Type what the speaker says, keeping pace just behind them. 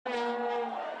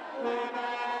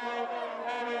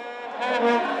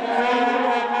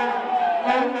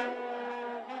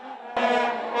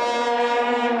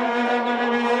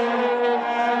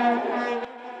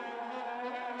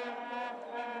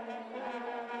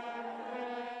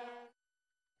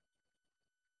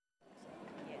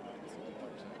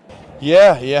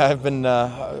Yeah, I've been,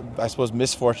 I suppose,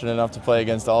 misfortunate enough to play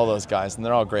against all those guys, and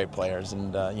they're all great players.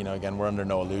 And again, we're under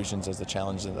no illusions as the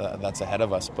challenge that's ahead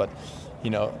of us. But, you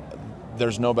know,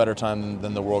 there's no better time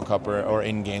than the World Cup or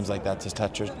in games like that to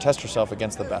test yourself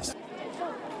against the best.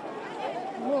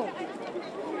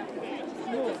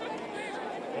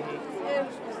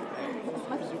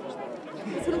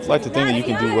 I like to think that you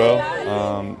can do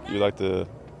well. You like to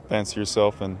fancy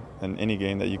yourself in any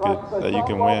game that you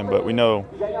can win. But we know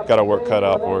we've got our work cut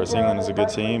out for us. England is a good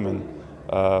team, and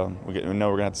we know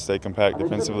we're going to have to stay compact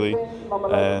defensively,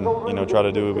 and try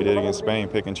to do what we did against Spain,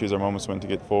 pick and choose our moments when to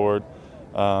get forward.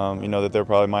 That they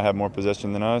probably might have more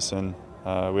possession than us, and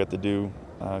we have to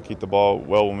keep the ball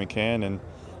well when we can, and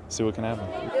see what can happen.